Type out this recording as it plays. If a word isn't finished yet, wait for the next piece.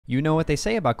You know what they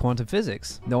say about quantum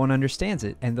physics. No one understands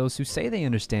it, and those who say they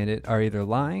understand it are either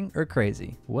lying or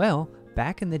crazy. Well,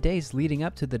 back in the days leading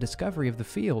up to the discovery of the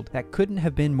field, that couldn't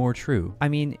have been more true. I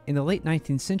mean, in the late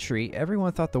 19th century,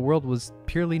 everyone thought the world was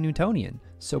purely Newtonian,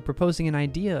 so proposing an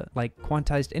idea like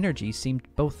quantized energy seemed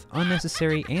both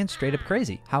unnecessary and straight up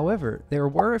crazy. However, there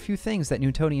were a few things that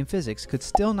Newtonian physics could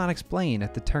still not explain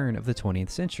at the turn of the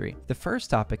 20th century. The first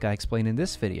topic I explained in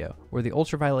this video, where the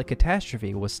ultraviolet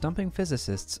catastrophe was stumping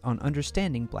physicists on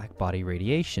understanding black body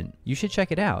radiation. You should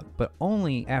check it out, but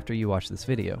only after you watch this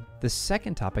video. The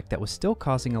second topic that was still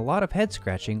causing a lot of head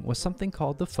scratching was something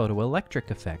called the photoelectric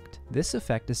effect. This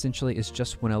effect essentially is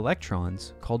just when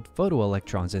electrons, called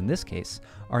photoelectrons in this case,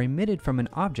 are emitted from an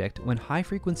object when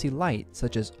high-frequency light,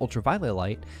 such as ultraviolet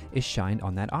light, is shined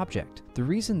on that object. The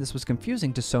reason this was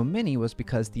confusing to so many was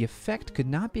because the effect could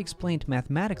not be explained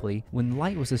mathematically when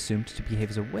light was assumed to behave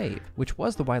as a wave, which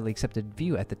was the widely accepted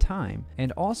view at the time,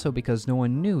 and also because no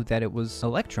one knew that it was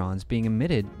electrons being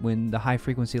emitted when the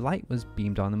high-frequency light was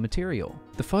beamed on the material.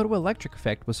 The photoelectric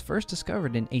effect was first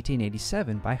discovered in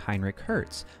 1887 by Heinrich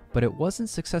Hertz, but it wasn't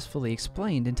successfully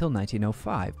explained until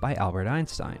 1905 by Albert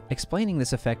Einstein. Explaining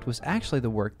this effect was actually the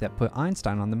work that put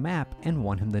Einstein on the map and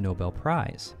won him the Nobel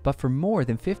Prize. But for more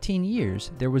than 15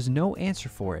 years, there was no answer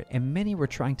for it, and many were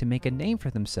trying to make a name for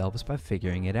themselves by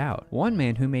figuring it out. One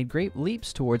man who made great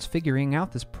leaps towards figuring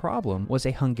out this problem was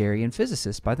a Hungarian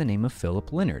physicist by the name of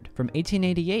Philipp Lenard. From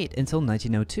 1888 until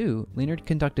 1902, Lenard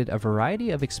conducted a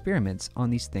variety of experiments on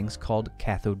these things called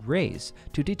cathode rays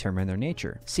to determine their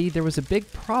nature. See, there was a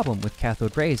big problem with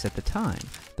cathode rays at the time.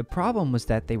 The problem was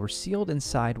that they were sealed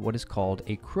inside what is called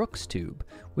a Crookes tube,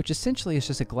 which essentially is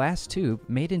just a glass tube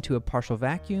made into a partial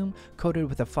vacuum, coated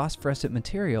with a phosphorescent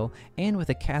material, and with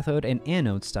a cathode and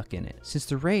anode stuck in it. Since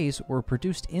the rays were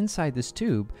produced inside this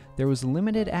tube, there was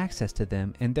limited access to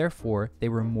them, and therefore they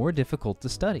were more difficult to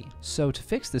study. So to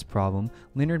fix this problem,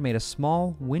 Lenard made a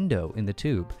small window in the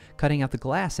tube, cutting out the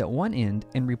glass at one end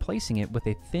and replacing it with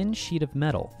a thin sheet of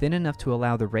metal, thin enough to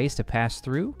allow the rays to pass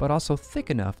through, but also thick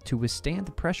enough to withstand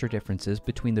the pressure differences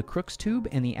between the Crookes tube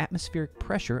and the atmospheric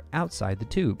pressure outside the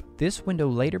tube. This window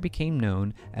later became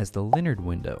known as the Lenard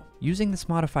window. Using this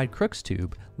modified Crookes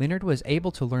tube, Lenard was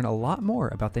able to learn a lot more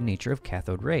about the nature of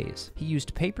cathode rays. He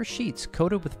used paper sheets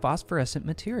coated with phosphorescent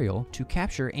material to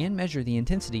capture and measure the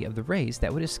intensity of the rays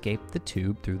that would escape the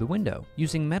tube through the window.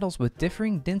 Using metals with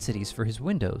differing densities for his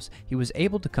windows, he was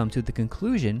able to come to the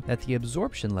conclusion that the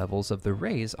absorption levels of the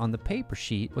rays on the paper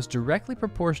sheet was directly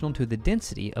proportional to the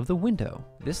density of the window.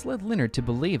 This led Lenard to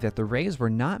believe that the rays were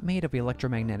not made of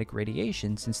electromagnetic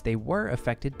radiation since they were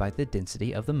affected by the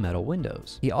density of the metal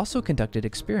windows. He also conducted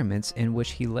experiments in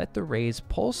which he let the rays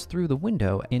pulse through the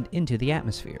window and into the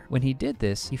atmosphere. When he did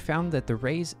this, he found that the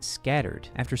rays scattered.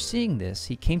 After seeing this,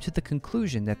 he came to the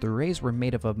conclusion that the rays were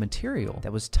made of a material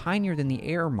that was tinier than the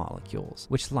air molecules,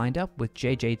 which lined up with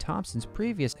J.J. Thomson's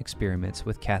previous experiments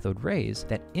with cathode rays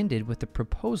that ended with the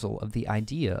proposal of the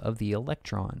idea of the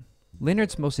electron.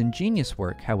 Lenard's most ingenious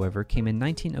work, however, came in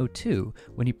 1902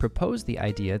 when he proposed the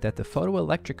idea that the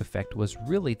photoelectric effect was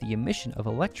really the emission of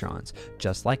electrons,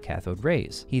 just like cathode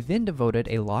rays. He then devoted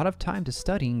a lot of time to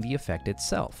studying the effect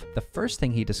itself. The first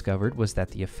thing he discovered was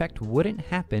that the effect wouldn't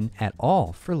happen at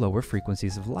all for lower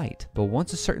frequencies of light, but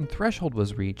once a certain threshold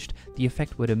was reached, the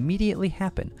effect would immediately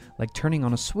happen, like turning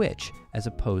on a switch, as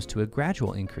opposed to a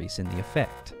gradual increase in the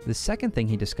effect. The second thing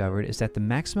he discovered is that the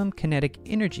maximum kinetic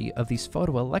energy of these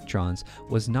photoelectrons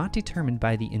was not determined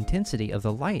by the intensity of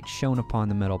the light shown upon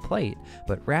the metal plate,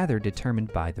 but rather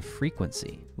determined by the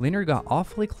frequency. Lenard got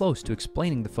awfully close to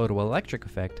explaining the photoelectric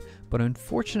effect, but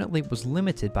unfortunately was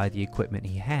limited by the equipment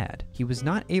he had. He was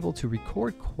not able to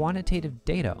record quantitative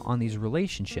data on these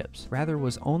relationships, rather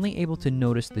was only able to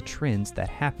notice the trends that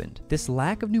happened. This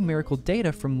lack of numerical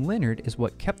data from Lenard is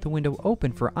what kept the window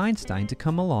open for Einstein to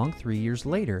come along 3 years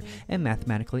later and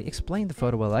mathematically explain the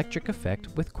photoelectric effect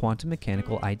with quantum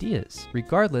mechanical ideas.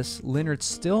 Regardless, Lenard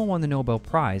still won the Nobel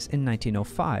Prize in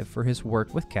 1905 for his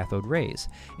work with cathode rays,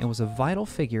 and was a vital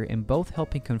figure in both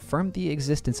helping confirm the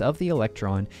existence of the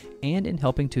electron and in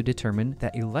helping to determine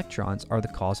that electrons are the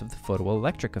cause of the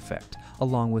photoelectric effect,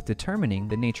 along with determining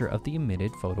the nature of the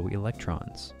emitted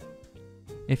photoelectrons.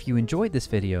 If you enjoyed this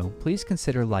video, please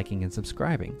consider liking and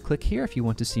subscribing. Click here if you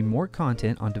want to see more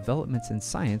content on developments in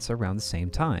science around the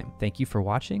same time. Thank you for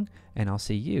watching, and I'll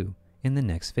see you in the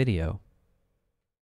next video.